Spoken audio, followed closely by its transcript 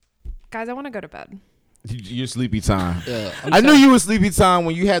Guys, I want to go to bed. You're sleepy time. Yeah, I knew you were sleepy time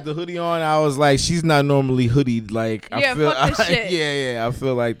when you had the hoodie on. I was like, she's not normally hoodied. Like, Yeah, I feel, fuck this shit. yeah. I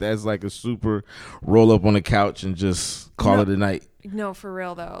feel like that's like a super roll up on the couch and just call it a night. No, for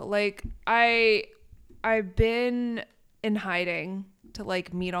real though. Like I've been in hiding to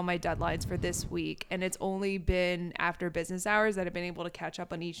like meet all my deadlines for this week, and it's only been after business hours that I've been able to catch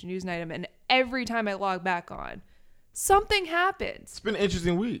up on each news item. And every time I log back on, something happens. It's been an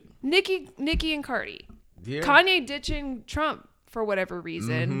interesting week. Nicki and Cardi. Yeah. Kanye ditching Trump for whatever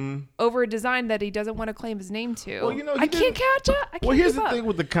reason over a design that he doesn't want to claim his name to. Well, you know, I can't catch up. I can't Well, here's keep the up. thing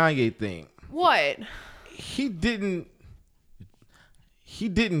with the Kanye thing. What? He didn't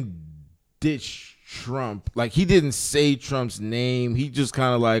ditch Trump. Like, he didn't say Trump's name. He just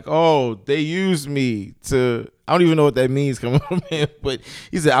kind of like, oh, they used me to, I don't even know what that means coming from him, but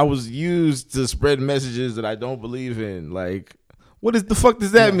he said I was used to spread messages that I don't believe in. Like, what is the fuck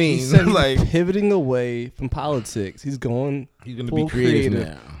does that mean? He said he's like, pivoting away from politics. He's going to full be creative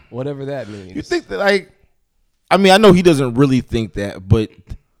now. whatever that means. You think that, like, I mean, I know he doesn't really think that, but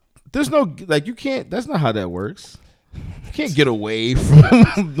there's no, like, you can't, that's not how that works. You can't get away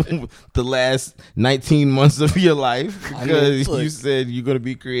from the last 19 months of your life because you said you're going to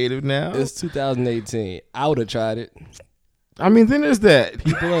be creative now. It's 2018. I would have tried it. I mean, then there's that.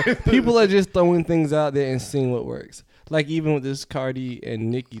 People are just throwing things out there and seeing what works. Like, even with this Cardi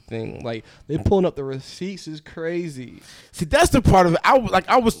and Nicki thing, like, they pulling up the receipts is crazy. See, that's the part of it.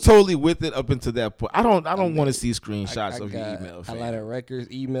 I was totally with it up until that point. I don't want to see screenshots of your email. Atlanta Records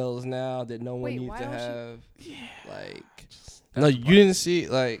emails now that no one needs to why have. Like, no, you didn't see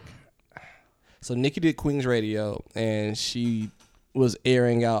it. Like, so Nicki did Queen's Radio, and she was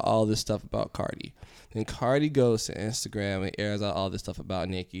airing out all this stuff about Cardi. Then Cardi goes to Instagram and airs out all this stuff about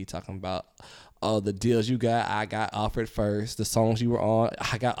Nicki, talking about the deals you got, I got offered first. The songs you were on,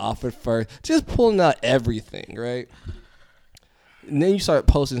 I got offered first. Just pulling out everything, right? And then you start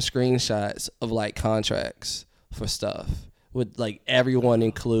posting screenshots of like contracts for stuff with like everyone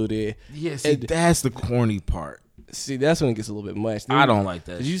included. Yeah, see, that's the corny part. See, that's when it gets a little bit much. I don't like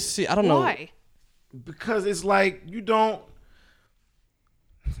that. Did you see? I don't know why. Because it's like you don't.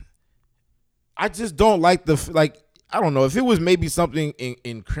 I just don't like I don't know if it was maybe something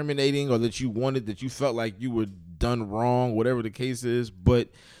incriminating or that you wanted, that you felt like you were done wrong, whatever the case is. But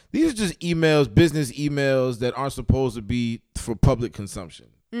these are just emails, business emails that aren't supposed to be for public consumption.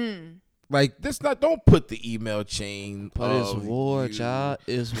 Like, that's not, don't put the email chain. But it's war, John.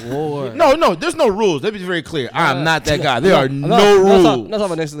 It's war. No, there's no rules. Let me be very clear. I'm not that guy. There are no I'm rules. not talking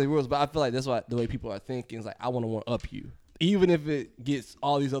about necessarily rules, but I feel like that's why the way people are thinking is like, I want to one up you. Even if it gets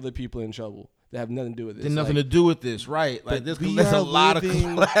all these other people in trouble that have nothing to do with this. There's nothing to do with this, right? Like, there's a lot of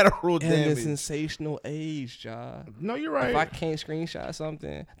collateral in damage. a sensational age, John. No, you're right. If I can't screenshot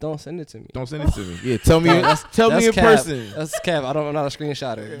something, don't send it to me. Don't send it to me. Yeah, tell me in Cap. person. That's Cap. I'm not a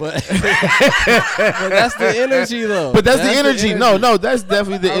screenshotter, but but that's the energy though. But that's the energy. No, that's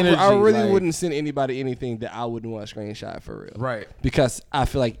definitely the energy. I really wouldn't send anybody anything that I wouldn't want to screenshot for real. Right. Because I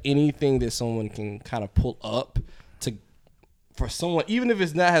feel like anything that someone can kind of pull up for someone, even if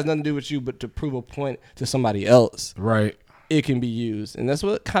it's not has nothing to do with you, but to prove a point to somebody else, right? It can be used, and that's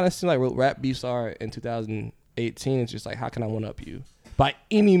what kind of seemed like what rap beefs are in 2018. It's just like, how can I one up you by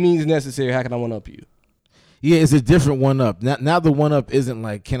any means necessary? How can I one up you? Yeah, it's a different one up. Now the one up isn't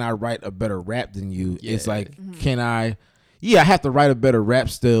like, can I write a better rap than you? Yeah. It's like, can I? Yeah, I have to write a better rap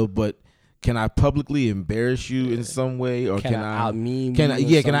still, but can I publicly embarrass you in some way, or can I out-meme you? Can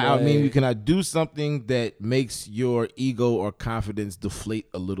I out-meme you? Can I do something that makes your ego or confidence deflate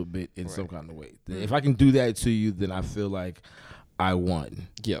a little bit in some kind of way? If I can do that to you, then I feel like I won.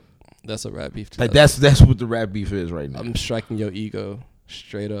 Yep, that's a rap beef. Like that's what the rap beef is right now. I'm striking your ego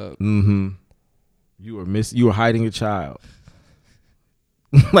straight up. Mm-hmm. You are hiding a child.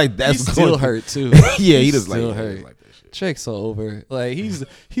 Like that's still hurt too. Yeah, he does still like hurt. Like Drake's so over. Like he's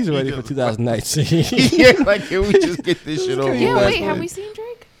ready for 2019. Yeah, like, can we just get this shit over? Yeah, wait, have we seen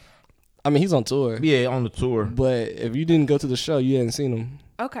Drake? I mean, he's on tour. Yeah, on the tour. But if you didn't go to the show, you hadn't seen him.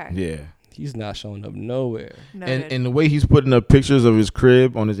 Okay. Yeah. He's not showing up nowhere. And the way he's putting up pictures of his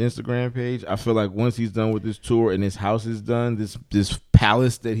crib on his Instagram page, I feel like once he's done with this tour and his house is done, this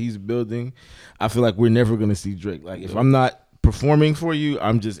palace that he's building, I fil like we're never gonna see Drake. Like, if I'm not performing for you,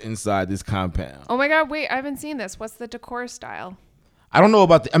 I'm just inside this compound. Oh my God, wait, I haven't seen this. What's the decor style? I don't know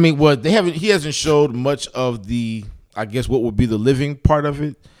about he hasn't showed much of the, I guess, what would be the living part of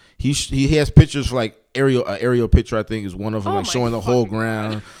it. He has pictures for like aerial picture, I think, is one of them, like showing the whole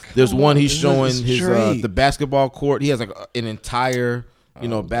ground. There's one he's showing his the basketball court. He has like an entire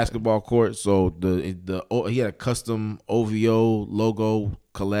basketball court. So he had a custom OVO logo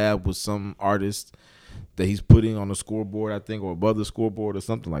collab with some artist that he's putting on the scoreboard, I think, or above the scoreboard or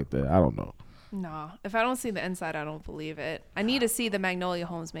something like that. I don't know. No, if I don't see the inside, I don't believe it. I need to see the Magnolia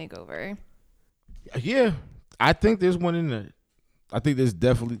Homes makeover. Yeah, I think there's one in there. I think there's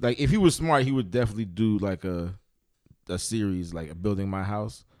definitely, like, if he was smart, he would definitely do like a series, like a Building My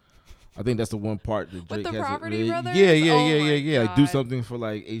House. I think that's the one part that Drake With the has. Property Brothers? Yeah. Like, do God. something for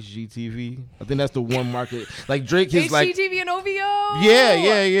like HGTV. I think that's the one market. Like Drake is like HGTV and OVO. Yeah.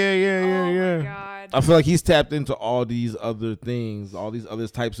 Oh my God. I feel like he's tapped into all these other things, all these other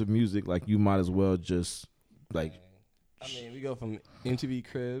types of music. Like, you might as well just like. I mean, we go from MTV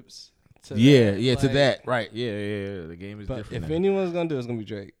Cribs to To that. Right. Yeah. The game is but different. If now. anyone's gonna do it, it's gonna be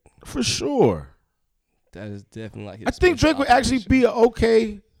Drake. For sure. That is definitely like his I think Drake special would actually operation. be an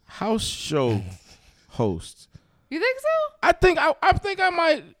okay house show host. You think so? I think I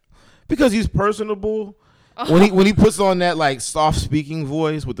might, because he's personable. When he puts on that like soft speaking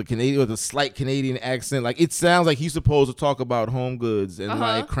voice with the slight Canadian accent, like it sounds like he's supposed to talk about home goods and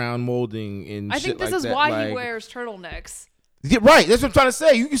like crown molding and I shit think this like is that. why like, he wears turtlenecks. Yeah, right. That's what I'm trying to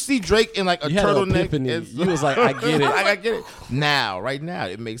say. You can see Drake in like a You had an turtleneck. epiphany. and- You was like, I get it. I get it. Right now,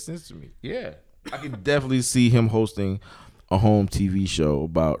 it makes sense to me. Yeah. I can definitely see him hosting a home TV show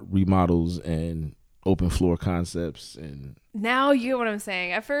about remodels and open floor concepts. And Now you get what I'm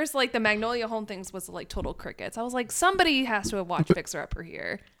saying. At first, like the Magnolia Home things was like total crickets. I was like, somebody has to have watched Fixer Upper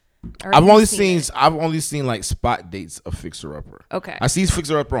here. Or I've have only you seen like spot dates of Fixer Upper. Okay. I see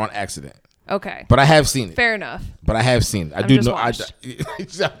Fixer Upper on accident, Okay. but I have seen it. Fair enough. But I have seen it. I I'm do just know. washed.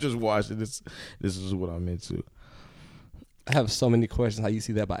 I've just watched it. This is what I'm into. I have so many questions how you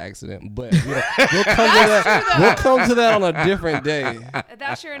see that by accident, but we'll come to that on a different day.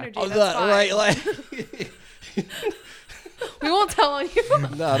 That's your energy. Oh, That's fine. right, like We won't tell on you.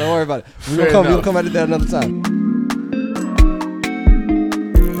 no, don't worry about it. Fair We'll enough. come back to that another time.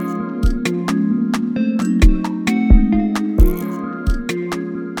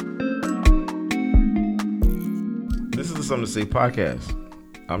 This is the Something to Say podcast.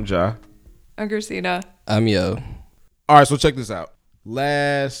 I'm Ja. I'm Christina. I'm Yo. All right, so check this out.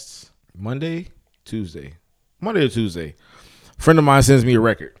 Last Monday or Tuesday, a friend of mine sends me a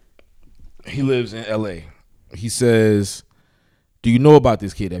record. He lives in LA. He says, "Do you know about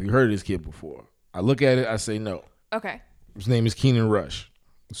this kid? Have you heard of this kid before?" I look at it. I say no. Okay. His name is Keenan Rush.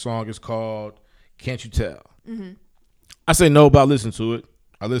 The song is called "Can't You Tell." Mm-hmm. I say no, but I listen to it.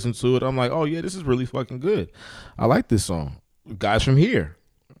 I'm like, oh yeah, this is really fucking good. I like this song. Guys from here.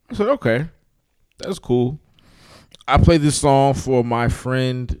 I said, okay, that's cool. I played this song for my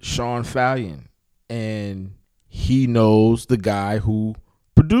friend Sean Fallion, and he knows the guy who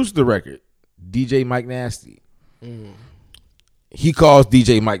produced the record, DJ Mike Nasty. He calls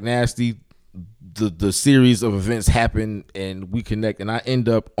DJ Mike Nasty. The series of events happen, and we connect, and I end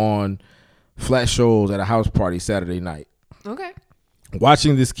up on Flat Shoals at a house party Saturday night, Okay.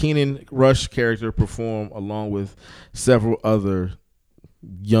 watching this Keenan Rush character perform along with several other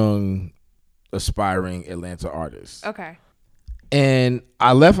young aspiring Atlanta artists. Okay. And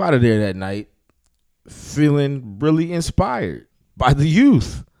I left out of there that night feeling really inspired by the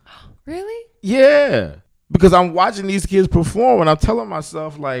youth. Really? Yeah. Because I'm watching these kids perform and I'm telling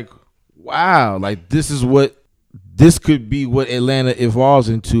myself, like, wow, like this could be what Atlanta evolves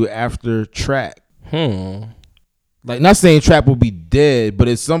into after trap. Like, not saying trap will be dead, but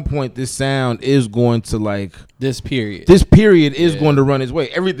at some point this sound is going to, like, This period. this period is going to run its way.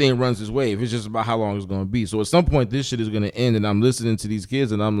 Everything runs its way. It's just about how long it's going to be. So at some point this shit is going to end, and I'm listening to these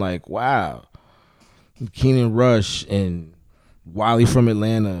kids and I'm like, wow, Keenan Rush and Wiley from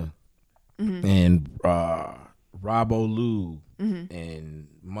Atlanta and Rob Olu and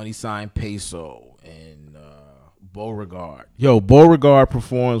Money Sign Peso and Beauregard. Yo, Beauregard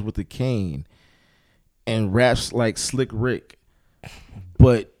performs with the cane and raps like Slick Rick,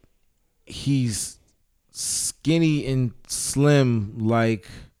 but he's skinny and slim, like,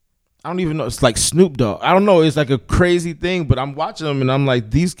 I don't even know. It's like Snoop Dogg. I don't know. It's like a crazy thing, but I'm watching them and I'm like,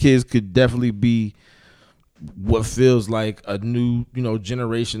 these kids could definitely be what feels like a new,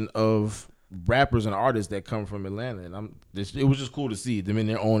 generation of rappers and artists that come from Atlanta. And it was just cool to see them in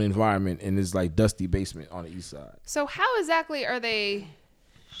their own environment in this like dusty basement on the east side. So how exactly are they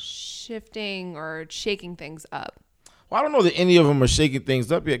shifting or shaking things up? Well, I don't know that any of them are shaking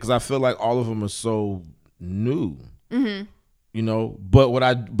things up yet because I feel like all of them are so new. But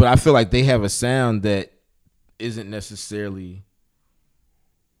I feel like they have a sound that isn't necessarily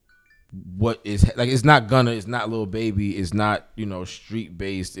what is like. It's not Lil Baby. It's not street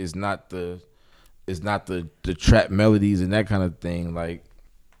based. It's not the it's not the trap melodies and that kind of thing. Like,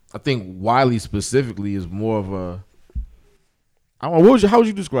 I think Wiley specifically is more of a. I don't know, how would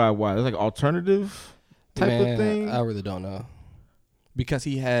you describe Wiley? It's like alternative type of thing. I really don't know, because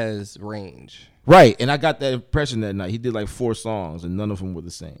he has range. Right, and I got that impression that night. He did like 4 songs, and none of them were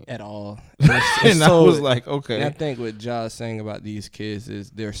the same At all. and I was like, okay. And I think what Josh saying about these kids is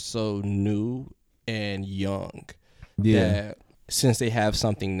they're so new and young. Yeah. That since they have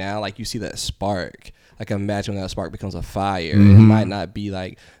something now, like you see that spark. Like, imagine when that spark becomes a fire. Mm-hmm. It might not be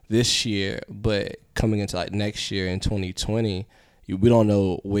like this year, but coming into like next year in 2020, we don't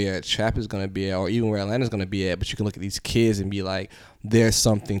know where trap is going to be at, or even where Atlanta's going to be at. But you can look at these kids and be like, there's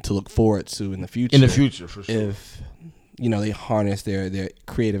something to look forward to in the future. In the future, for sure. If they harness their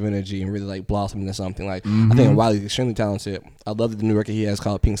creative energy and really like blossom into something. Like, I think Wiley's extremely talented. I love the new record he has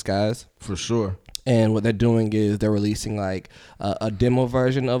called Pink Skies. For sure. And what they're doing is they're releasing like a demo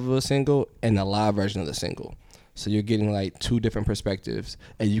version of a single and a live version of the single. So you're getting like 2 different perspectives,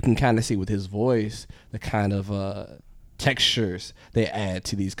 and you can kind of see with his voice the kind of textures they add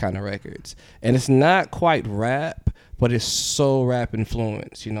to these kind of records. And it's not quite rap, but it's so rap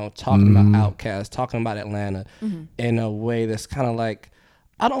influenced, talking about Outkast, talking about Atlanta in a way that's kind of like,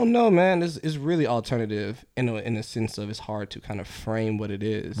 I don't know, man. It's really alternative in a sense of it's hard to kind of frame what it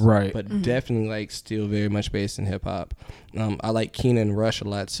is. Right. But definitely like still very much based in hip hop. I like Keenan Rush a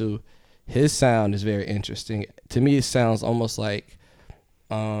lot too. His sound is very interesting. To me, it sounds almost like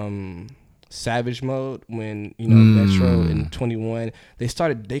Savage Mode when Metro in 21 they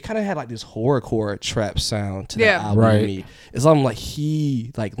kind of had like this horrorcore trap sound to that album. Right. To me. It's almost like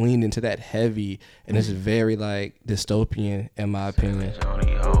he like leaned into that heavy, and it's very like dystopian in my opinion.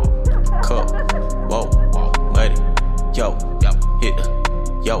 Cup, whoa, muddy, yo, hit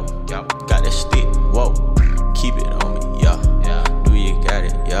the, yo, got that stick, whoa, keep it on me, yeah, do you got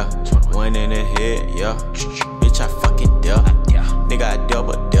it, yeah, one in the head, yeah, bitch I fucking deaf, nigga I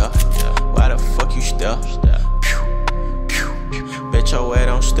double deaf, why the fuck you stealth, bet your way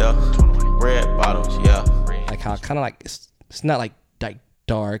don't stealth, red bottoms, yeah. Like how kind of like it's not like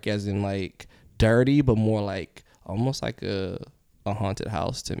dark as in like dirty, but more like almost like a haunted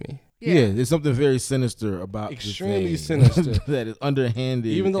house to me. Yeah, there's something very sinister about extremely the thing. sinister that is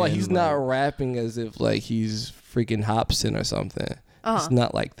underhanded. Even though like he's not like, rapping as if like he's freaking Hobson or something. It's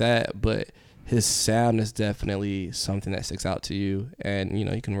not like that, but his sound is definitely something that sticks out to you. And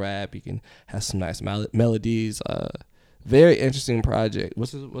you can rap, you can have some nice melodies. Very interesting project.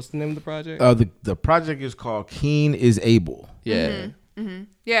 What's the name of the project? The project is called Keen is Able. Yeah.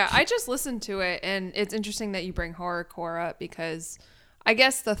 Yeah, I just listened to it, and it's interesting that you bring horrorcore up because I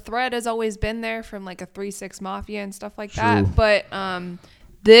guess the thread has always been there from like a 3-6 Mafia and stuff like that. But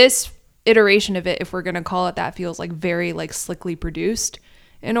this iteration of it, if we're gonna call it that, feels like very like slickly produced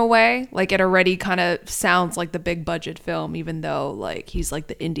in a way. Like it already kind of sounds like the big budget film, even though like he's like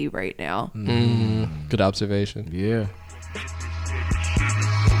the indie right now. Good observation. Yeah.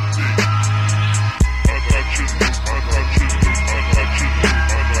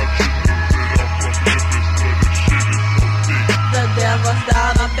 The devil's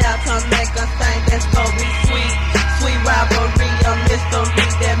down about to make us think that's gonna be sweet. Sweet rivalry, a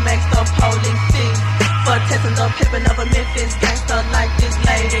mystery that makes the police see. For testing the pippin' of a Memphis gangster like this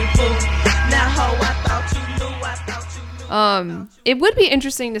lady boo. Now ho, I thought you knew. It would be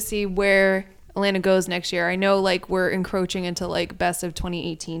interesting to see where Atlanta goes next year. I know like we're encroaching into like best of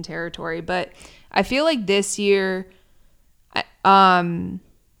 2018 territory, but I feel like this year, I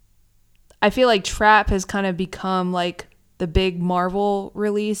feel like trap has kind of become like the big Marvel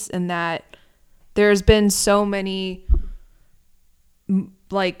release, and that there's been so many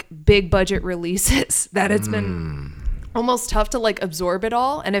like big budget releases that it's been almost tough to like absorb it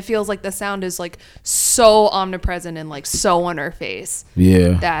all, and it feels like the sound is like so omnipresent and like so on our face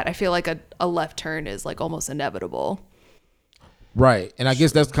that I feel like a left turn is like almost inevitable. Right. And I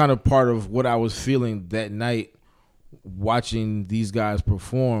guess that's kind of part of what I was feeling that night watching these guys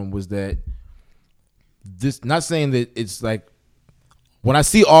perform, was that this, not saying that it's like, when I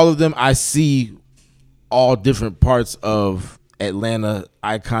see all of them, I see all different parts of Atlanta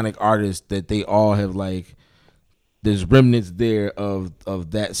iconic artists that they all have like, there's remnants there of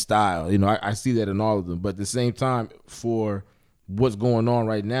that style. I see that in all of them. But at the same time, for what's going on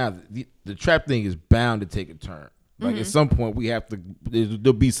right now, the trap thing is bound to take a turn. Like at some point we have to,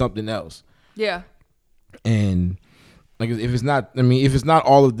 there'll be something else. Yeah. And like if it's not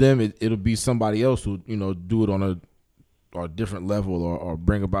all of them, it'll be somebody else who, do it on a different level or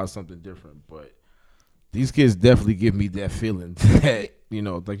bring about something different. But these kids definitely give me that feeling that,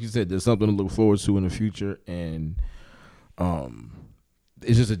 like you said, there's something to look forward to in the future. And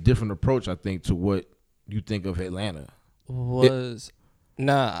it's just a different approach, I think, to what you think of Atlanta.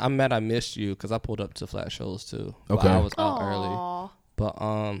 Nah, I'm mad I missed you because I pulled up to Flat Shows too. Okay. I was out Aw. early. But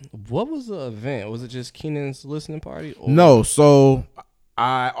what was the event? Was it just Keenan's listening party? Or? No, so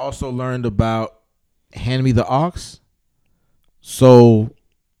I also learned about Hand Me the Aux. So,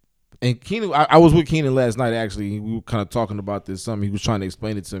 and Keenan, I was with Keenan last night, actually. We were kind of talking about this. Something he was trying to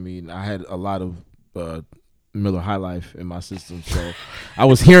explain it to me, and I had a lot of Miller High Life in my system. So I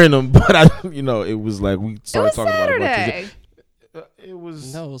was hearing them, but it was like we It started was talking about Saturday. it. It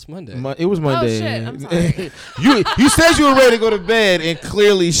was No, it was Monday. It was Monday. shit, I'm sorry. You said you were ready to go to bed, and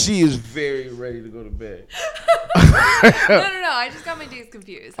clearly she is very ready to go to bed. No. I just got my days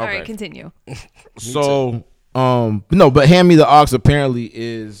confused. All Okay. right, continue. So, no, but Hand Me the Aux apparently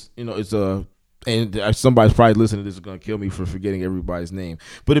is, it's a, and somebody's probably listening to this is going to kill me for forgetting everybody's name.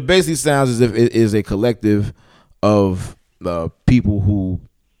 But it basically sounds as if it is a collective of people who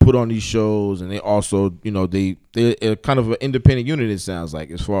put on these shows, and they also, they're kind of an independent unit, it sounds like,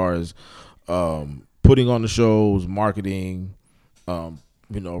 as far as putting on the shows, marketing,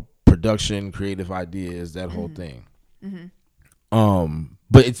 production, creative ideas, that whole thing.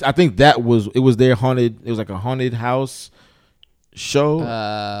 But I think it was their haunted, it was like a haunted house show.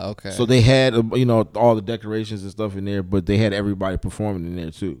 Okay. So they had, all the decorations and stuff in there, but they had everybody performing in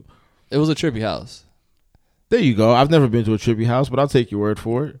there too. It was a trippy house. There you go. I've never been to a trippy house, but I'll take your word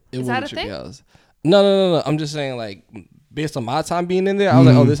for it. It Is was that a a trippy thing? house. No. I'm just saying, like, based on my time being in there, I was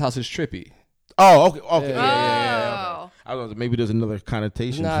like, oh, this house is trippy. Oh, okay. Yeah. Okay. I was maybe there's another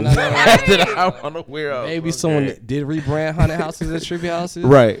connotation Nah, for nah, that nah. that I'm unaware of. Maybe Okay. someone did rebrand haunted houses as trippy houses.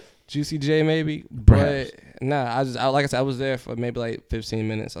 Right. Juicy J maybe. Perhaps. But nah, like I said, I was there for maybe like 15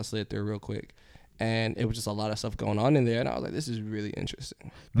 minutes. I slid through real quick. And it was just a lot of stuff going on in there. And I was like, this is really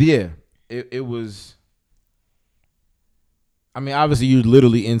interesting. Yeah. It was. I mean, obviously, you're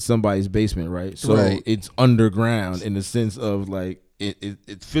literally in somebody's basement, right? So Right. it's underground in the sense of like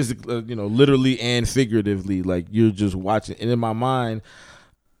it's physically, literally and figuratively. Like you're just watching. And in my mind,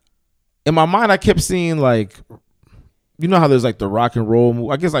 I kept seeing like, how there's like the rock and roll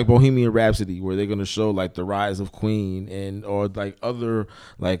movie, I guess like Bohemian Rhapsody, where they're gonna show like the rise of Queen or like other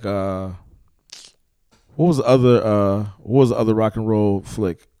like what was the other rock and roll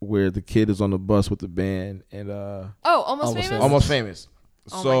flick where the kid is on the bus with the band and Almost Famous? Almost Famous.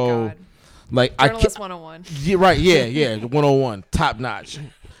 Oh So my God. like Journalist 101. yeah, right, yeah, 101, top notch.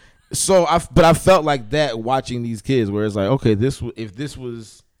 So I felt like that watching these kids, where it's like, okay,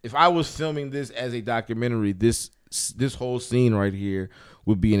 if I was filming this as a documentary, this whole scene right here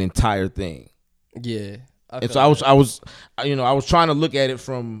would be an entire thing. Yeah. And so I was trying to look at it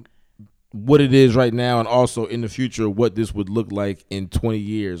from what it is right now, and also in the future what this would look like in 20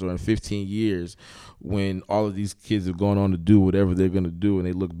 years or in 15 years when all of these kids are going on to do whatever they're going to do, and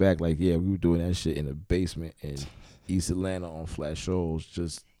they look back like, yeah, we were doing that shit in a basement in East Atlanta on Flat Shows.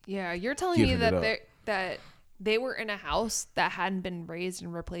 Just Yeah, you're telling me giving it that they were in a house that hadn't been raised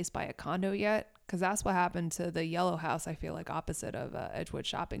and replaced by a condo yet? Because that's what happened to the yellow house, I feel like, opposite of Edgewood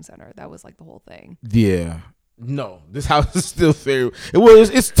Shopping Center. That was like the whole thing. yeah. No, this house is still fair.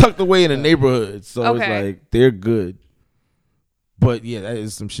 It's tucked away in a neighborhood, so Okay. it's like they're good. But yeah, that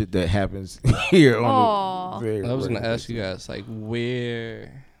is some shit that happens here on Aw. the very. I was gonna regular ask you guys, like,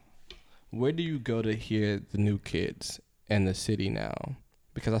 where do you go to hear the new kids in the city now?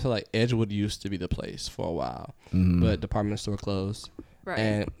 Because I feel like Edgewood used to be the place for a while, Mhm. but department store closed, Right.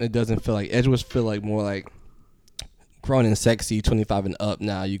 and it doesn't feel like Edgewood feel like more like grown and sexy, 25 and up.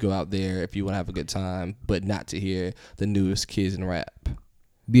 Now you go out there if you want to have a good time, but not to hear the newest kids in rap.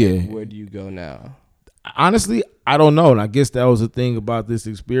 Yeah. Where do you go now? Honestly, I don't know, and I guess that was the thing about this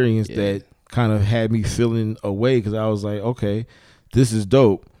experience Yeah. that kind of had me feeling away, because I was like, okay, this is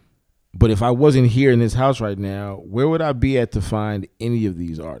dope. But if I wasn't here in this house right now, where would I be at to find any of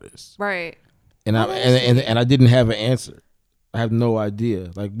these artists? Right. And I didn't have an answer. I have no idea.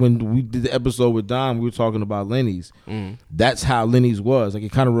 Like when we did the episode with Dom, we were talking about Lenny's. That's how Lenny's was. Like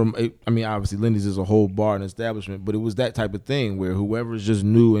it kind of, obviously Lenny's is a whole bar and establishment, but it was that type of thing where whoever's just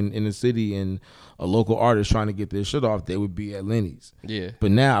new in the city and a local artist trying to get their shit off, they would be at Lenny's. Yeah.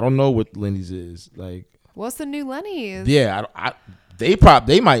 But now I don't know what Lenny's is. Like, What's the new Lenny's? yeah, they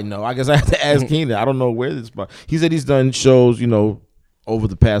might know. I guess I have to ask Keenan. I don't know where this spot. He said he's done shows, over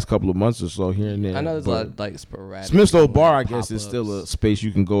the past couple of months or so here and there. I know there's a But lot of like sporadic. Smith's Old Bar, I guess, is pop-ups. still a space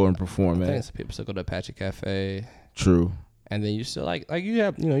you can go and perform I think at. some people still go to Apache Cafe, True. and then you still like you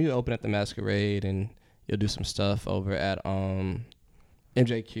have you open at the Masquerade, and you'll do some stuff over at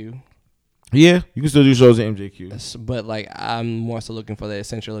MJQ. Yeah, you can still do shows at MJQ. But like I'm more so looking for the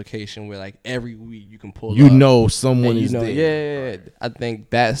essential location where like every week you can pull You up. know someone And is there. Yeah. I think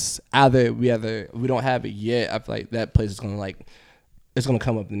that's either we don't have it yet. I feel like that place is gonna it's gonna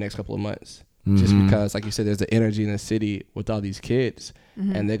come up in the next couple of months. Just because, like you said, there's the energy in the city with all these kids,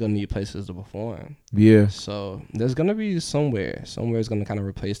 and they're gonna need places to perform. Yeah. So there's gonna be somewhere is gonna kind of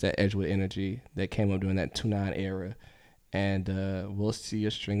replace that Edgewood energy that came up during that 2-9 era, and we'll see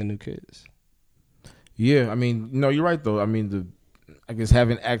a string of new kids. Yeah, I mean, no, you're right though. I mean, I guess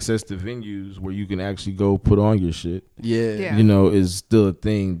having access to venues where you can actually go put on your shit, Yeah. you know, is still a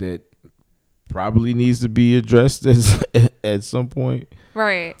thing that probably needs to be addressed at some point.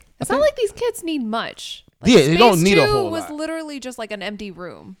 Right. It's not like these kids need much. Like, Yeah, they don't Space need a 2 whole was lot. literally just like an empty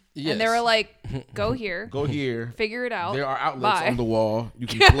room. Yes. And they were like, go here. Go here. Figure it out. There are outlets Bye. on the wall. You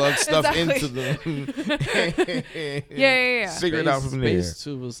can plug stuff Exactly. into them. Yeah. Figure it out from there. Space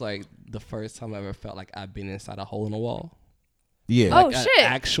 2 was like the first time I ever felt like I've been inside a hole in the wall. Yeah. Oh, Like, an shit.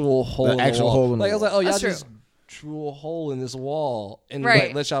 actual hole The in the actual wall. hole in the Like I was like, oh, y'all That's just drew a hole in this wall and Right.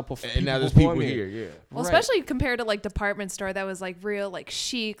 like, let y'all perform. And now there's people here. Yeah. Well, especially compared to like department store that was like real, like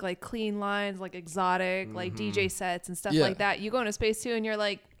chic, like clean lines, like exotic, like DJ sets and stuff Yeah. like that. You go into Space 2 and you're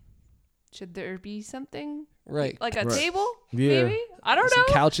like, should there be something? Right. Like a Right. table? Yeah. Maybe? I don't Some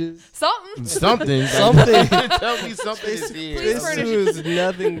know. couches. Something. Something. Something. Tell me something is here. Please This furnish- is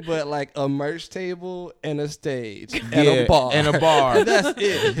nothing but like a merch table and a stage and Yeah, a bar. And a bar. That's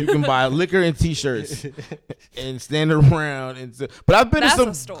it. You can buy liquor and T-shirts and stand around but I've been That's to a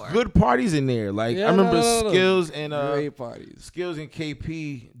some store. good parties in there. Like Yeah, I remember no. Skills and Great parties. Skills and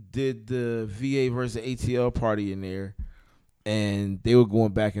KP did the VA versus ATL party in there, and they were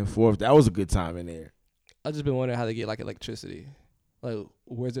going back and forth. That was a good time in there. I've just been wondering how they get like electricity. Like,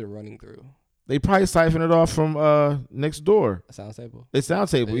 where's it running through? They probably siphon it off from next door. A sound table? The sound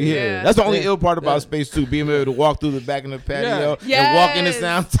table, yeah. Yeah. That's the only Yeah. ill part about Yeah. Space 2, being able to walk through the back of the patio Yeah. and walk in the Yes.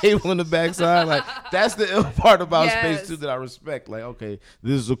 sound table in the backside. Like, that's the ill part about Yes. Space 2 that I respect. Like, okay,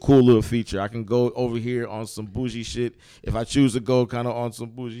 this is a cool little feature. I can go over here on some bougie shit if I choose to go kind of on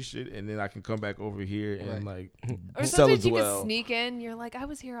some bougie shit, and then I can come back over here and, like, Or sell it sometimes you well. can sneak in. You're like, I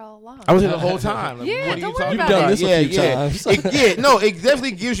was here all along. I was here the whole time. Like, Yeah, what are don't you worry talking about about? it. You've done this a few times. It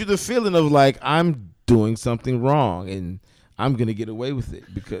definitely gives you the feeling of like I'm doing something wrong and I'm gonna get away with it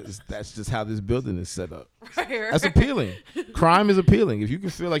because that's just how this building is set up. That's appealing. Crime is appealing. If you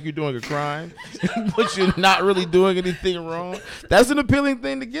can feel like you're doing a crime, but you're not really doing anything wrong, that's an appealing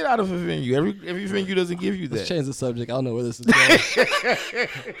thing to get out of a venue. Every venue doesn't give you Let's that. change the subject. I don't know where this is going.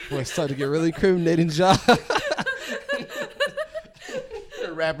 We're starting to get really incriminating, John.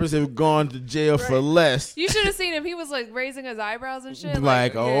 Rappers have gone to jail for less. You should have seen him. He was like raising his eyebrows and shit.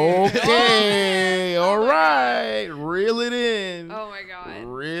 Like, yeah. okay, all right, reel it in. Oh my god.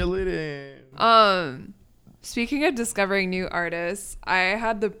 Reel it in. Speaking of discovering new artists, I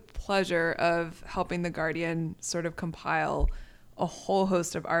had the pleasure of helping The Guardian sort of compile a whole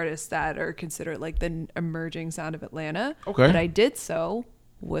host of artists that are considered like the emerging sound of Atlanta. Okay. But I did so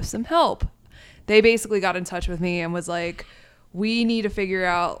with some help. They basically got in touch with me and was like, we need to figure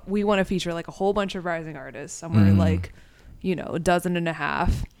out, we want to feature like a whole bunch of rising artists, somewhere like, you know,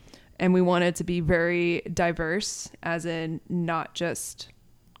 12.5. And we want it to be very diverse, as in not just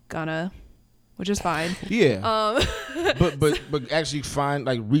Gunna, which is fine. Yeah. But actually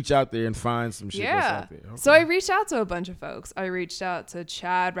reach out there and find some shit that's Yeah. out there. Okay. So I reached out to a bunch of folks. I reached out to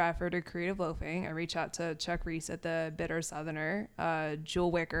Chad Radford of Creative Loafing. I reached out to Chuck Reese at the Bitter Southerner,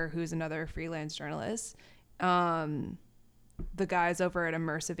 Jewel Wicker, who's another freelance journalist, the guys over at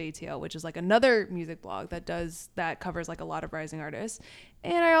Immersive ATL, which is like another music blog that covers like a lot of rising artists.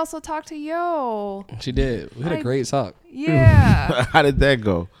 And I also talked to Yo. She did. We had a great talk. Yeah. How did that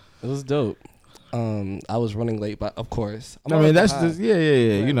go? It was dope. I was running late, but of course. I mean, that's behind. just yeah.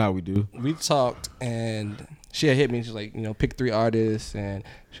 Right. You know how we do. We talked, and she had hit me. She's like, pick 3 artists, and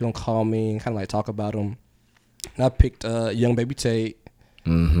she gonna call me and kind of like talk about them. And I picked Young Baby Tate,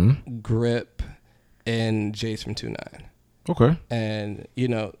 Grip, and Jace from 2-9. Okay. And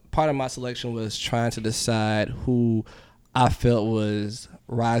part of my selection was trying to decide who I felt was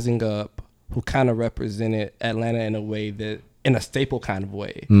rising up, who kind of represented Atlanta in a way that, in a staple kind of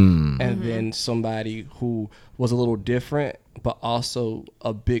way. And then somebody who was a little different, but also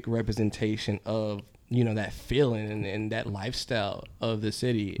a big representation of, that feeling and that lifestyle of the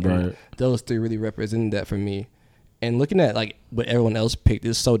city. And Right. those 3 really represented that for me. And looking at like what everyone else picked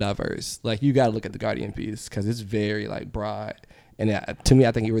is so diverse. Like you got to look at the Guardian piece because it's very like broad. And to me,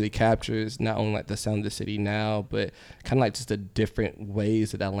 I think it really captures not only like the sound of the city now, but kind of like just the different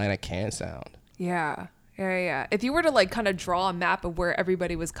ways that Atlanta can sound. Yeah. Yeah. If you were to like kind of draw a map of where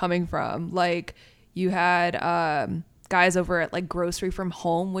everybody was coming from, like you had guys over at like Grocery from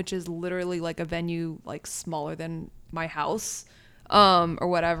Home, which is literally like a venue like smaller than my house, or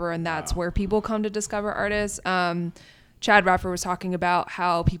whatever, and that's where people come to discover artists. Chad Raffer was talking about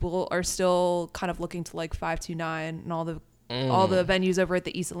how people are still kind of looking to like 529 and all the venues over at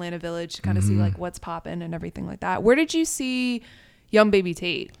the East Atlanta Village to kind of see like what's popping and everything like that. Where did you see Young Baby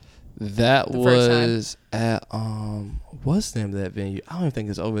Tate? That was at what's the name of that venue? I don't even think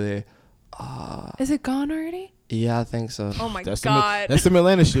it's over there. Is it gone already? Yeah, I think so. Oh my That's God. That's some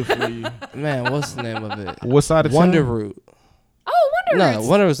Atlanta shit for you. Man, what's the name of it? What side of Wonder town? Root. Oh, Wonder No, Roots.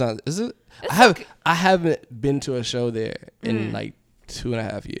 Wonder Root's not. Is it? It's I okay. haven't been to a show there in like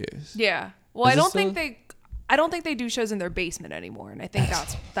 2.5 years. Yeah. Well, Is I it don't still- think they do shows in their basement anymore, and I think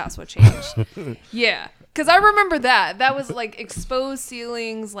that's what changed. Yeah, because I remember that was like exposed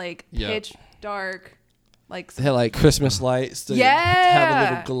ceilings, like Yep. pitch dark, like They had like Christmas lights to yeah, have a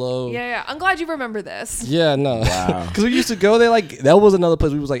little glow. Yeah. I'm glad you remember this. Yeah, no. Wow. Because we used to go there, like, that was another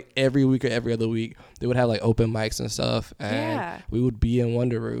place we was like every week or every other week. They would have like open mics and stuff. And Yeah. we would be in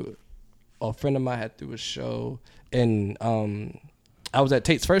Wonder Root. A friend of mine had through a show. And I was at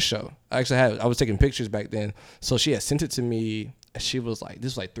Tate's first show. I was taking pictures back then. So she had sent it to me. And she was like,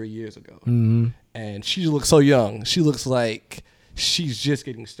 this was like 3 years ago. Mm-hmm. And she looks so young. She looks like she's just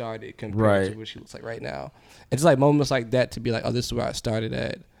getting started compared Right. to what she looks like right now. It's like moments like that to be like, oh, this is where I started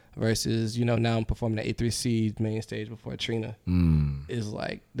at, versus, you know, now I'm performing at A3C main stage before Trina, is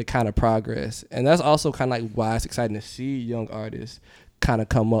like the kind of progress. And that's also kind of like why it's exciting to see young artists kind of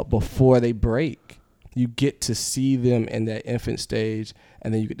come up before they break. You get to see them in that infant stage,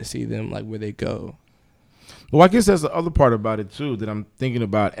 and then you get to see them like where they go. Well, I guess that's the other part about it too that I'm thinking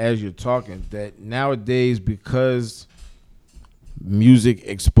about as you're talking, that nowadays, because music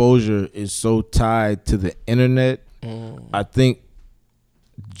exposure is so tied to the internet, I think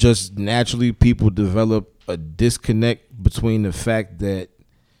just naturally people develop a disconnect between the fact that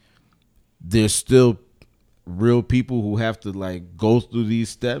there's still real people who have to like go through these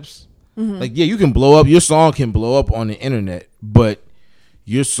steps. Like, yeah, you can blow up, your song can blow up on the internet, but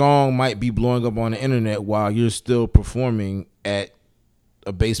your song might be blowing up on the internet while you're still performing at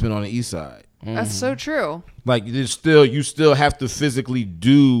a basement on the east side. That's so true. Like, you still have to physically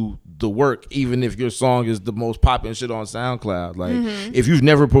do the work, even if your song is the most popping shit on SoundCloud. Like, if you've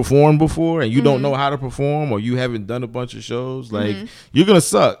never performed before and you don't know how to perform, or you haven't done a bunch of shows, like, you're gonna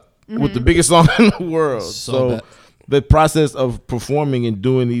suck with the biggest song in the world. So bad. the process of performing and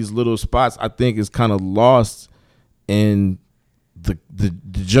doing these little spots, I think, is kind of lost in the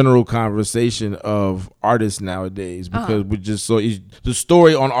general conversation of artists nowadays, because we're just the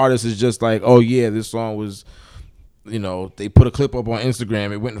story on artists is just like, oh yeah, this song was, you know, they put a clip up on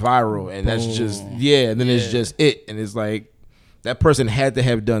Instagram, it went viral, and that's just and then it's just it, and it's like that person had to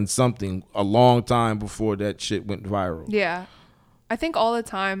have done something a long time before that shit went viral. Yeah. I think all the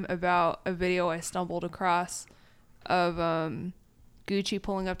time about a video I stumbled across of Gucci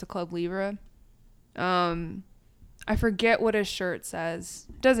pulling up to Club Libra. I forget what his shirt says.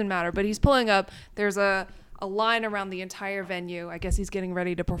 Doesn't matter, but he's pulling up. There's a line around the entire venue. I guess he's getting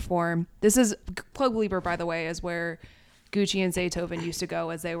ready to perform. This is Club Libra, by the way, is where Gucci and Zaytoven used to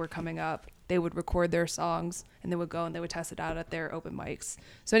go as they were coming up. They would record their songs and they would go and they would test it out at their open mics.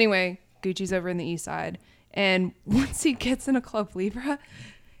 So anyway, Gucci's over in the east side. And once he gets in a Club Libra,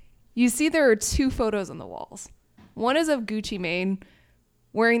 you see there are two photos on the walls. One is of Gucci Mane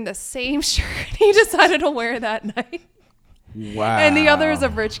wearing the same shirt he decided to wear that night. Wow. And the other is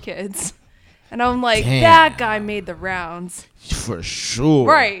of Rich Kids. And I'm like, Damn. that guy made the rounds. For sure.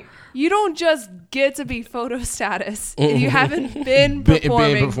 Right. You don't just get to be photo status if you haven't been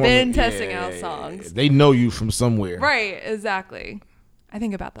performing, been testing out songs. They know you from somewhere. Right, exactly. I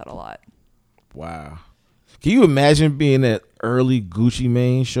think about that a lot. Wow. Can you imagine being at early Gucci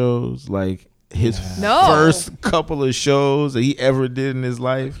Mane shows? Like his No. first couple of shows that he ever did in his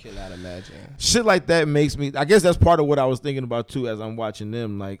life? Cannot imagine. Shit like that makes me, I guess that's part of what I was thinking about too as I'm watching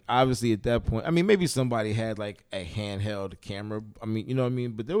them. Like, obviously at that point, I mean, maybe somebody had like a handheld camera. I mean, you know what I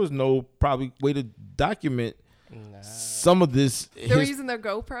mean? But there was no probably way to document some of this. They were using their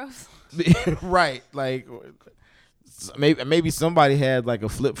GoPros. Right. Like, maybe somebody had like a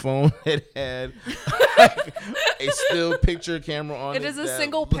flip phone that had like a still picture camera on it. It is a that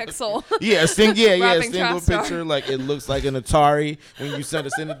single looked- pixel. Yeah, a single Wrapping single TrapStar. picture. Like, it looks like an Atari when you send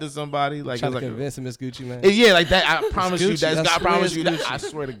it to somebody. Like, Trying it's to like convince him it's Gucci, man. yeah, like that. I promise you, Gucci. that's. I I promise swear you it's that. I Gucci.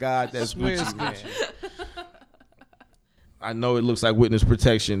 swear to God, that's Swear it's Gucci. Man. Gucci. I know it looks like witness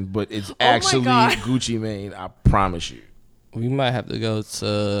protection, but it's Oh my actually God. Gucci Mane. I promise you. We might have to go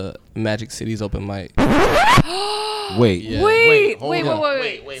to Magic City's open mic. Wait. Yeah. Wait.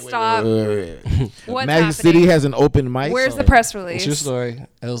 Stop. What's Magic happening? City has an open mic. Where's the press True release? story.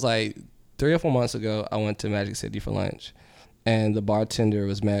 It was like 3 or 4 months ago. I went to Magic City for lunch, and the bartender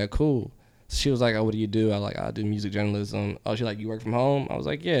was mad cool. She was like, "Oh, what do you do?" I was like, "I do music journalism." Oh, she like, "You work from home?" I was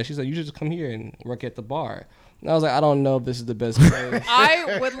like, "Yeah." She's like, "You should just come here and work at the bar." And I was like, "I don't know if this is the best place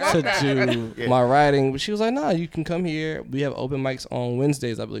I would love to that. do my writing." But she was like, "Nah, you can come here. We have open mics on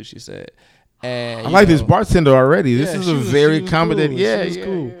Wednesdays, I believe she said." And I like this bartender already. This Yeah, is she a was- very she was accommodating. cool. Yeah, She was yeah,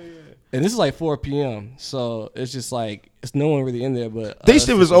 cool. yeah. And this is like 4 p.m. So it's just like it's no one really in there. But They us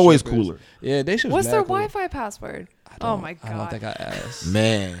shit was the always strippers. cooler. Yeah, they should. What's their Wi-Fi password? Oh my I don't god. think I asked.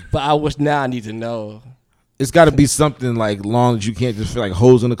 Man, But I wish now I need to know. it's got to be something like long as you can't just feel like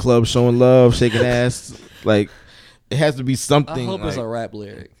hoes in the club showing love, shaking ass. Like it has to be I something. hope it's like, a rap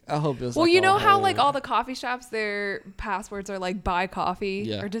lyric. I hope it's. Well, like you a know how whole- like all the coffee shops, their passwords are like buy coffee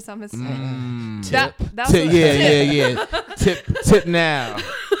Yeah. or to some extent. Tip. That's Tip, what- yeah. Tip now.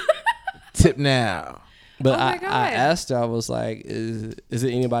 Tip now. But Oh my I God. asked her. I was like, "Is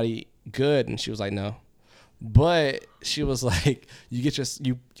it anybody good?" And she was like, "No." But she was like, you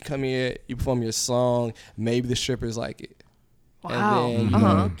come here, you perform your song, maybe the strippers like it. Wow. And then you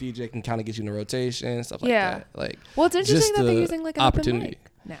Uh-huh. know, DJ can kind of get you in the rotation, stuff like Yeah. that. Like, Well, it's interesting just that they're the using like an open opportunity. mic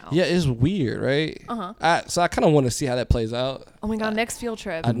now. Yeah, it's weird, right? Uh-huh. So I kind of want to see how that plays out. Oh my god, next field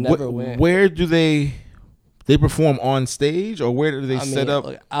trip. I never went. Where do they perform on stage, or where do they I set mean, up?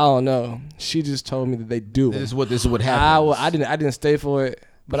 look, I don't know. She just told me that they do. This is what happens. I didn't stay for it,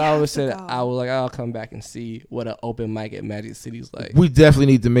 but We I have always to said go. I was like, I'll come back and see what an open mic at Magic City's like. We definitely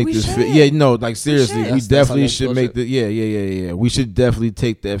need to make We this. should. Yeah, no, like seriously, should. we That's our definitely next should field make trip. the. Yeah. We should definitely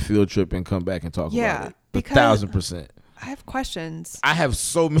take that field trip and come back and talk Yeah, about it. because- 1,000%. I have questions. I have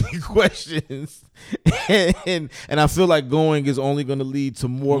so many questions, and I feel like going is only going to lead to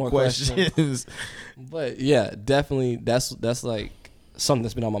more More questions. But yeah, definitely that's like something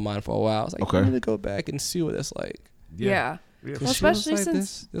that's been on my mind for a while. I was like, Okay. I need to go back and see what it's like. Yeah. 'Cause Well, she was especially like,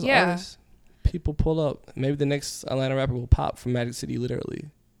 since this yeah. artist, people pull up. Maybe the next Atlanta rapper will pop from Magic City, literally.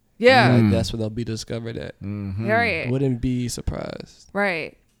 Yeah. Like that's where they'll be discovered at. Right. Wouldn't be surprised.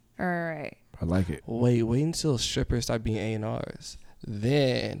 Right. All right. I like it. Wait until strippers start being A&Rs.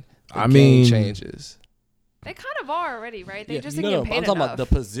 Then the I game mean- changes. They kind of are already, right? They just no, didn't no, get but I'm paid talking enough. about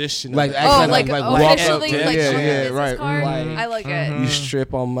the position. Like, of the- actually, Oh, like like, walk up officially, to- like yeah, on your yeah, business right. card. Like, I like it. you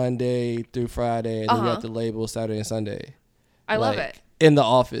strip on Monday through Friday, and then you Uh-huh. have to label Saturday and Sunday. I love Like, it. In the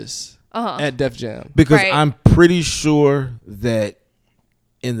office Uh-huh. at Def Jam. Because Right. I'm pretty sure that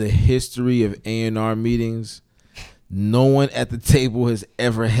in the history of A&R meetings, no one at the table has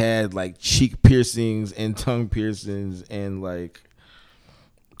ever had like cheek piercings and tongue piercings and like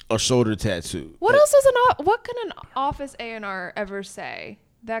a shoulder tattoo. What else is what can an office A&R ever say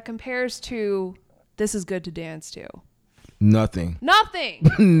that compares to this is good to dance to? Nothing. Nothing.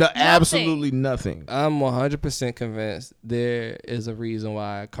 No, absolutely nothing. I'm 100% convinced there is a reason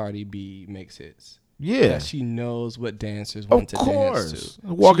why Cardi B makes hits. Yeah. That she knows what dancers want Of to dance course. to.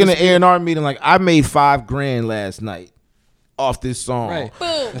 Walk She in the just- A&R meeting like I made $5,000 last night off this song. Right.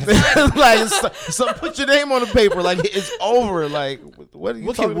 Boom. Like so put your name on the paper like it's over. Like what are you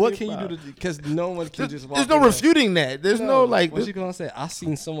What talking can about? you do? Because no one can just walk There's no in there. refuting that. There's no like What you gonna say? I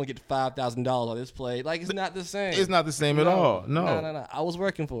seen someone get $5,000 on this play. Like it's not the same. it's not the same at all. No. No. I was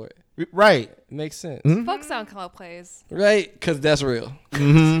working for it. Right. It makes sense, Fuck SoundCloud plays. right? Because that's real.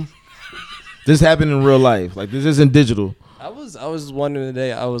 This happened in real life. Like this isn't digital. I was wondering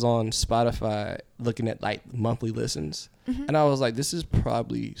today. I was on Spotify looking at like monthly listens, and I was like, this is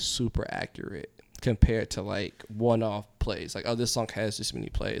probably super accurate compared to like one-off plays. Like, oh, this song has this many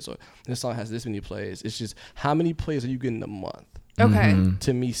plays, or this song has this many plays. It's just how many plays are you getting a month? Okay.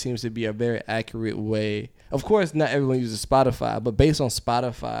 To me, seems to be a very accurate way. Of course, not everyone uses Spotify, but based on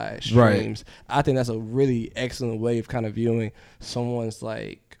Spotify streams, I think that's a really excellent way of kind of viewing someone's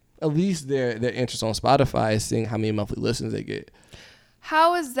like. At least their interest on Spotify is seeing how many monthly listens they get.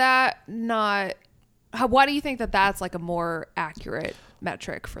 How is that not? Why do you think that that's like a more accurate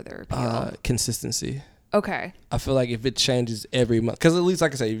metric for their appeal? Consistency. Okay. I feel like if it changes every month, because at least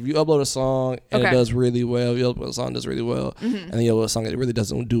like I say, if you upload a song and it Okay. does really well, you upload a song that does really well, and then you upload a song that really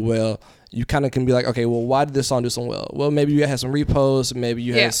doesn't do well, you kind of can be like, okay, well, why did this song do so well? Well, maybe you had some reposts, maybe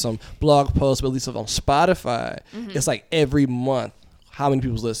you Yeah. had some blog posts, but at least on Spotify, it's like every month. How many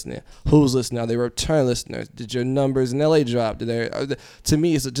people's listening? Who's listening? Are they return listeners? Did your numbers in LA drop? To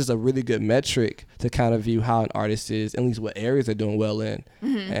me, it's just a really good metric to kind of view how an artist is, at least what areas they're doing well in.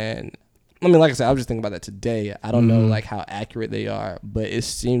 And I mean, like I said, I was just thinking about that today. I don't know like how accurate they are, but it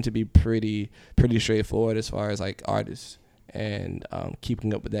seemed to be pretty straightforward as far as like artists and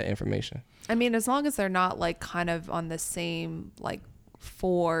keeping up with that information. I mean, as long as they're not like kind of on the same like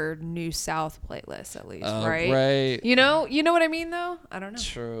 4 New South playlists at least, right? Right. You know what I mean though? I don't know.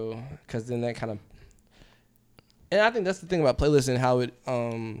 True, because then that kind of, and I think that's the thing about playlists and how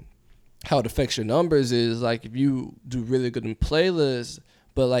it affects your numbers is like if you do really good in playlists,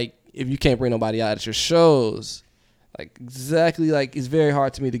 but like if you can't bring nobody out at your shows, like exactly like it's very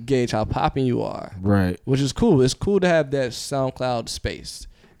hard to me to gauge how popping you are. Right. Which is cool. It's cool to have that SoundCloud space.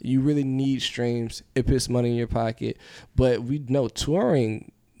 You really need streams. It puts money in your pocket. But we know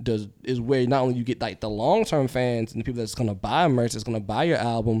touring is where not only you get like the long-term fans and the people that's going to buy merch, that's going to buy your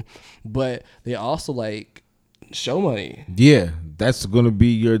album, but they also like show money. Yeah, that's going to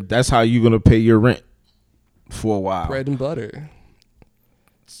be that's how you're going to pay your rent for a while. Bread and butter.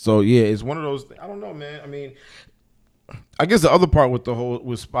 So yeah, it's one of those, I don't know, man. I mean, I guess the other part with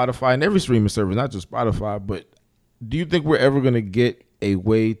Spotify and every streaming service, not just Spotify, but do you think we're ever going to get a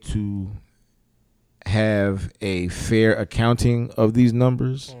way to have a fair accounting of these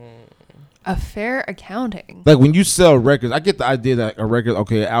numbers? A fair accounting. Like when you sell records, I get the idea that a record,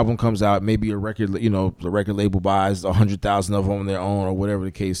 okay, an album comes out, maybe a record, the record label buys 100,000 of them on their own or whatever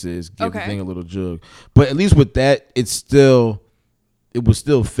the case is, give the thing a little jug. But at least with that, it was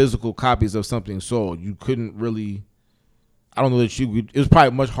still physical copies of something sold. You couldn't really, I don't know that it was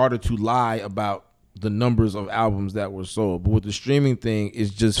probably much harder to lie about the numbers of albums that were sold. But with the streaming thing,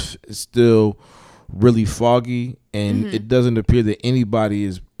 it's still really foggy, and it doesn't appear that anybody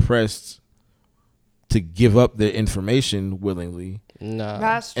is pressed to give up their information willingly. No.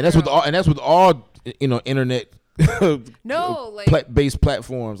 That's true. And that's with all internet based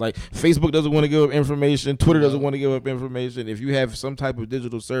platforms. Like Facebook doesn't want to give up information, Twitter doesn't want to give up information. If you have some type of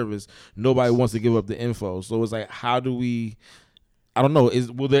digital service, nobody wants to give up the info. So it's like, how do we, I don't know,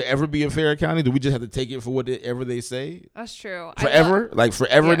 will there ever be a fair accounting? Do we just have to take it for whatever they say? That's true. Forever?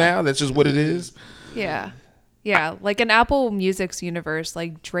 Forever now? That's just what it is? Yeah. Yeah, like in Apple Music's universe,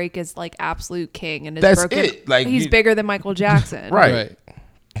 like Drake is like absolute king, and that's it. Like he's bigger than Michael Jackson. Right.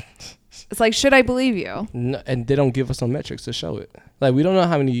 It's like, should I believe you? No, and they don't give us no metrics to show it. Like we don't know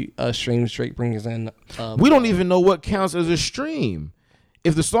how many streams Drake brings in. We don't even know what counts as a stream.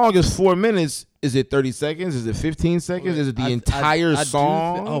 If the song is 4 minutes, is it 30 seconds? Is it 15 seconds? Is it the entire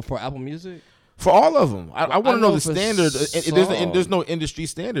song? For Apple Music? For all of them. I want to know the standard. There's no industry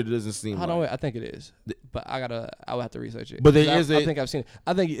standard, it doesn't seem I think it is. But I would have to research it. But I think I've seen it.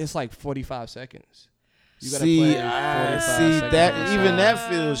 I think it's like 45 seconds. You gotta see, play that even that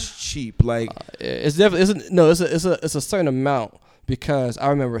feels cheap. Like it's definitely it's a certain amount, because I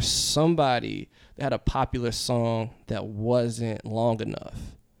remember somebody that had a popular song that wasn't long enough,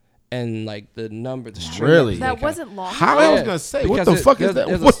 and like the stream really that wasn't long. How I was gonna say, what the fuck is that?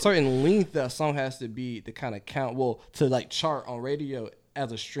 There's a certain length that a song has to be to kind of count. Well, to like chart on radio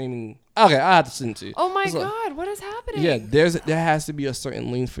as a streaming. Okay, I have to send it to you. Oh my god, what is happening? Yeah, there has to be a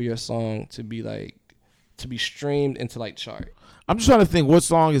certain length for your song to be like to be streamed into like chart. I'm just trying to think, what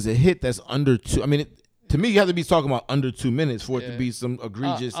song is a hit that's under 2? I mean, to me, you have to be talking about under 2 minutes for it to be some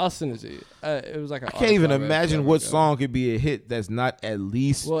egregious. I'll send it to you. It was like I can't even imagine what song could be a hit that's not at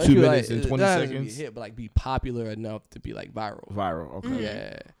least 2 minutes and 20 seconds. Be a hit, but like be popular enough to be like viral. Okay.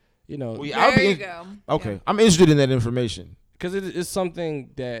 Yeah, you know. Well, there you go. Okay, yeah. I'm interested in that information because it's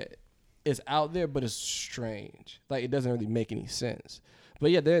something that is out there, but it's strange. Like it doesn't really make any sense. But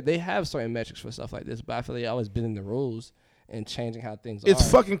yeah, they have certain metrics for stuff like this. But I feel like they always been in the rules and changing how things are.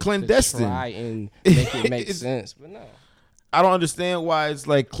 It's fucking clandestine. To try and make it make sense, but no. I don't understand why it's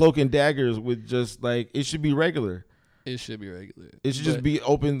like cloak and daggers with just like, it should be regular. It should be regular. It should just be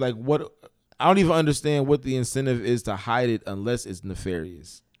open. Like what? I don't even understand what the incentive is to hide it unless it's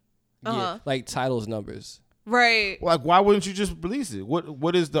nefarious. Yeah, like titles numbers. Right. Like why wouldn't you just release it?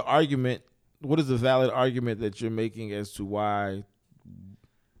 What is the argument? What is the valid argument that you're making as to why?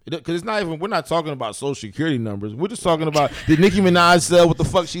 Because it's not even, we're not talking about social security numbers. We're just talking about, did Nicki Minaj sell what the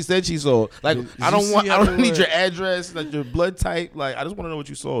fuck she said she sold? Like, I don't need your address, like your blood type. Like, I just want to know what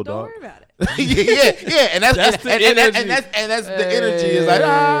you sold, Don't dog. worry about it. yeah. And that's the energy. And that's the energy. It's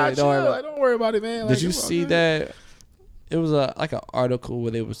like, don't worry about it, man. Like, did you see that? It was like an article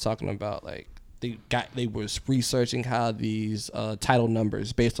where they was talking about like they was researching how these title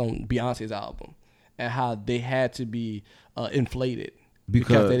numbers based on Beyonce's album and how they had to be inflated.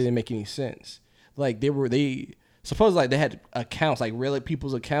 Because they didn't make any sense. Like they suppose like they had accounts, like real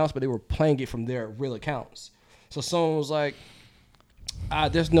people's accounts, but they were playing it from their real accounts. So someone was like,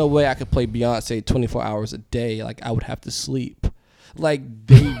 there's no way I could play Beyonce 24 hours a day. Like I would have to sleep. Like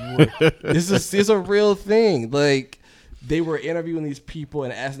they were, this is a real thing. Like they were interviewing these people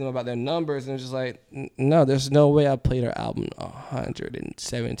and asking them about their numbers, and it's just like, no, there's no way I played her album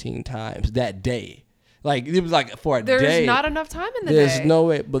 117 times that day. Like, it was like for a day. There's not enough time in the day. There's no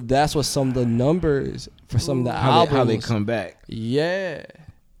way, but that's what some of the numbers for some of the albums. How they come back. Yeah.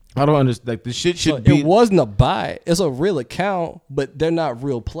 I don't understand. Like, the shit should So be it wasn't a buy. It's a real account, but they're not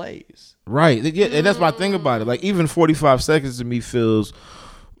real plays. right. Yeah, and that's my thing about it. Like, even 45 seconds to me feels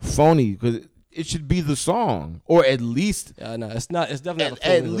phony because it should be the song, or at least No, it's not. It's definitely not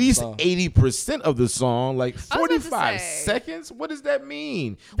at least 80% of the song. Like, I was about to 45 say. seconds. What does that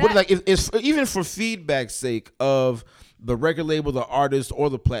mean? What, like, if it's even for feedback's sake of the record label, the artist, or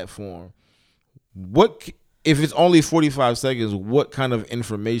the platform. If it's only 45 seconds, what kind of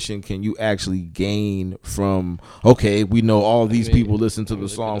information can you actually gain from, okay, we know all these people listen to the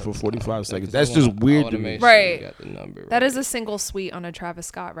song for 45 seconds. That's just weird to me. Right. That is a single suite on a Travis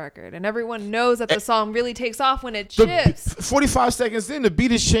Scott record. And everyone knows that the song really takes off when it shifts. 45 seconds in, the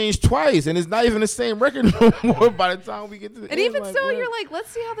beat has changed twice, and it's not even the same record no more by the time we get to the And end. even Like, still, what? you're like, let's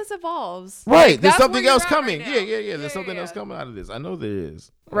see how this evolves. Right, Like, there's that's something where else you're at coming. right now. Yeah, there's something else coming out of this. I know there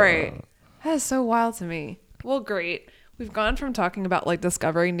is. Right. That is so wild to me. Well, great. We've gone from talking about like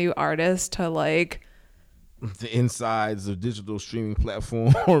discovering new artists to like The insides of digital streaming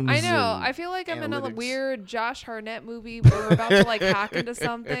platforms. I know. I feel like I'm in a weird Josh Hartnett movie where we're about to like hack into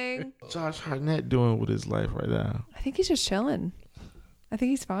something. Josh Hartnett doing with his life right now. I think he's just chilling. I think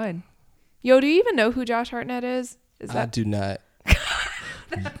he's fine. Yo, do you even know who Josh Hartnett is? I do not.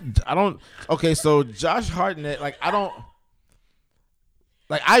 I don't. Okay, so Josh Hartnett,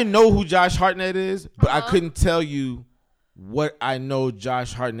 I know who Josh Hartnett is, but I couldn't tell you what I know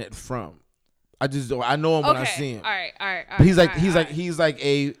Josh Hartnett from. I know him when I see him. All right. But he's like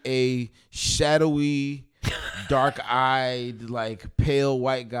a shadowy, dark-eyed, like pale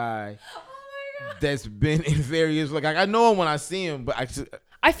white guy. Oh my God. That's been in various I know him when I see him, but I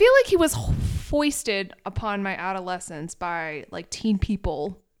feel like he was foisted upon my adolescence by like teen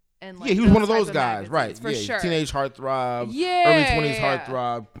people. And like he was one of those types guys, right? For sure. Teenage heartthrob, Yeah, early 20s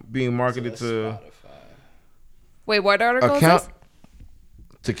heartthrob, being marketed to. Wait, what article is this?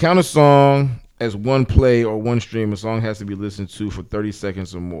 To count a song as one play or one stream, a song has to be listened to for 30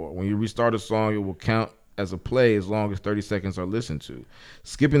 seconds or more. When you restart a song, it will count as a play as long as 30 seconds are listened to.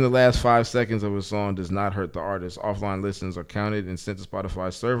 Skipping the last 5 seconds of a song does not hurt the artist. Offline listens are counted and sent to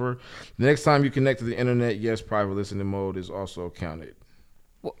Spotify's server. The next time you connect to the internet, yes, private listening mode is also counted.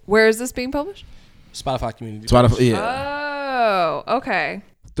 Where is this being published? Spotify community. Spotify, yeah. Oh, okay.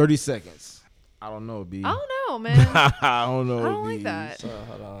 30 seconds. I don't know, B. I don't know, man. I don't know. I don't B. like that. So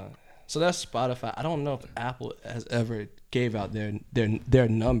hold on. So that's Spotify. I don't know if Apple has ever gave out their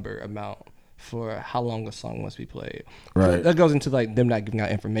number amount for how long a song must be played. Right. That goes into like them not giving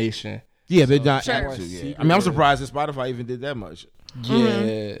out information. Yeah, they're not Sure. apt to, yeah. I mean, I'm surprised that Spotify even did that much.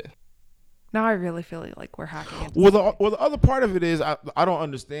 Yeah. Now I really feel like we're hacking into Well, the other part of it is I don't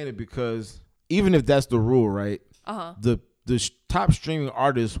understand it because even if that's the rule, right? The top streaming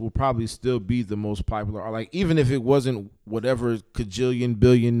artists will probably still be the most popular. Like even if it wasn't whatever kajillion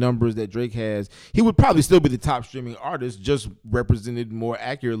billion numbers that Drake has, he would probably still be the top streaming artist, just represented more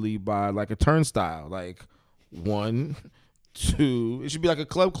accurately by like a turnstile, like 1, 2. It should be like a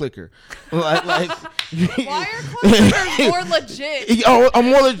club clicker. Why are club clickers more legit? I'm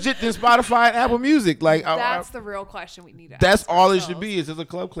more legit than Spotify and Apple Music. Like That's the real question we need to that's ask all it ourselves. should be. Is just a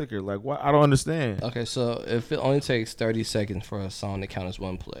club clicker. Like what? I don't understand. Okay, so if it only takes 30 seconds for a song to count as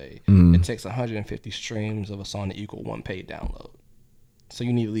one play, Mm-hmm. it takes 150 streams of a song to equal one paid download. So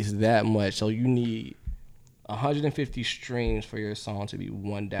you need at least that much. So you need 150 streams for your song to be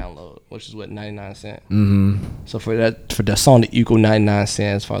one download, which is what 99 cents. Mm-hmm. So for the song to equal 99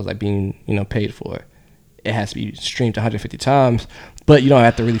 cents, as far as like being paid for, it has to be streamed 150 times. But you don't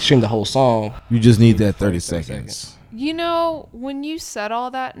have to really stream the whole song. You just need that 30 seconds. You know, when you said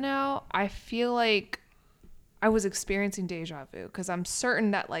all that now, I feel like I was experiencing deja vu because I'm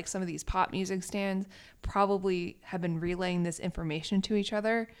certain that like some of these pop music stands probably have been relaying this information to each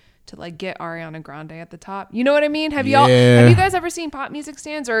other to like get Ariana Grande at the top. You know what I mean? Have you guys ever seen pop music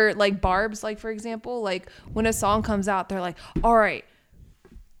stands or like Barb's, like for example, like when a song comes out, they're like, all right,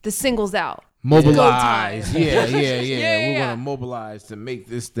 the single's out. Mobilize. Yeah. Yeah. We're gonna mobilize to make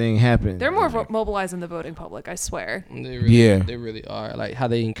this thing happen. They're more mobilized than the voting public, I swear. They really are. Like how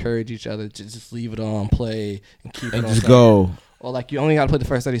they encourage each other to just leave it on play and keep it on. Just go. Or like you only gotta play the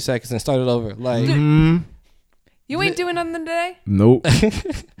first 30 seconds and start it over. Like You ain't doing nothing today? Nope.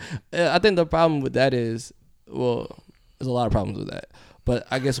 I think the problem with that is, well, there's a lot of problems with that. But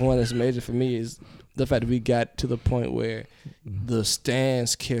I guess one that's major for me is the fact that we got to the point where the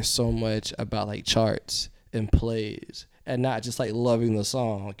stands care so much about like charts and plays and not just like loving the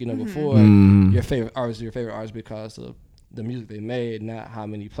song. Like, you know, before Mm-hmm. your favorite artist because of the music they made, not how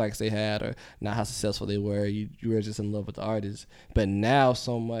many plaques they had or not how successful they were. You were just in love with the artist. But now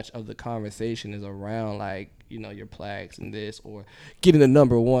so much of the conversation is around like, you know, your plaques and this or getting the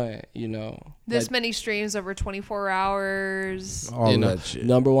number one, you know. This like, many streams over 24 hours. All you know, that shit.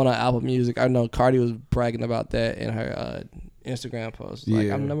 number one on Apple Music. I know Cardi was bragging about that in her Instagram post. Like,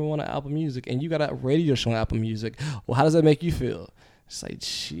 Yeah. I'm number one on Apple Music, and you got a radio show on Apple Music. Well, how does that make you feel? It's like,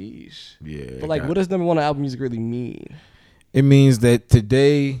 sheesh. Yeah. But like, what does number one on Apple Music really mean? It means that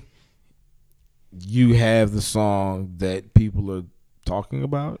today you have the song that people are talking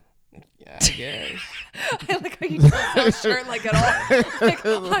about. Yeah, I guess. I like how you don't sound sure like at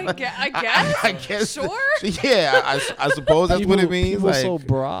all. Like, I guess. Sure. Yeah, I suppose that's what it means. People Like, so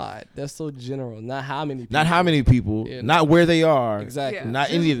broad. That's so general. Not how many people. not how many people, Yeah. not where they are, Exactly. Yeah. not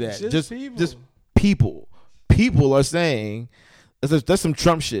any of that. Just people. just people. People are saying that's some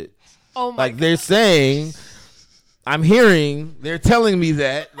Trump shit. Oh my Like they're saying, I'm hearing, they're telling me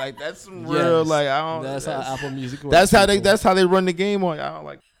that. Like that's some real. Yes. Like I don't. That's how Apple Music works. That's how they. people. That's how they run the game on. I don't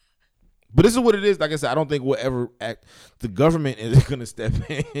like. But this is what it is. Like I said, I don't think we'll ever act. The government is going to step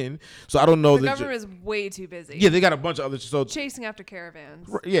in. So I don't know. The government is way too busy. Yeah, they got a bunch of other. So Chasing after caravans.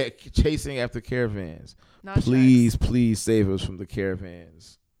 yeah, chasing after caravans. Not Please save us from the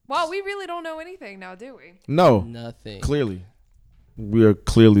caravans. Well, we really don't know anything now, do we? No, Nothing. clearly, we are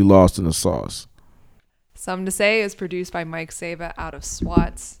clearly lost in the sauce. Something to Say is produced by Mike Sava out of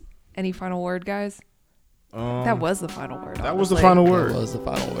SWATs. Any final word, guys? That was the final word. That was the honestly. final That word. was the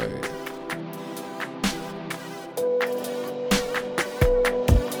final word.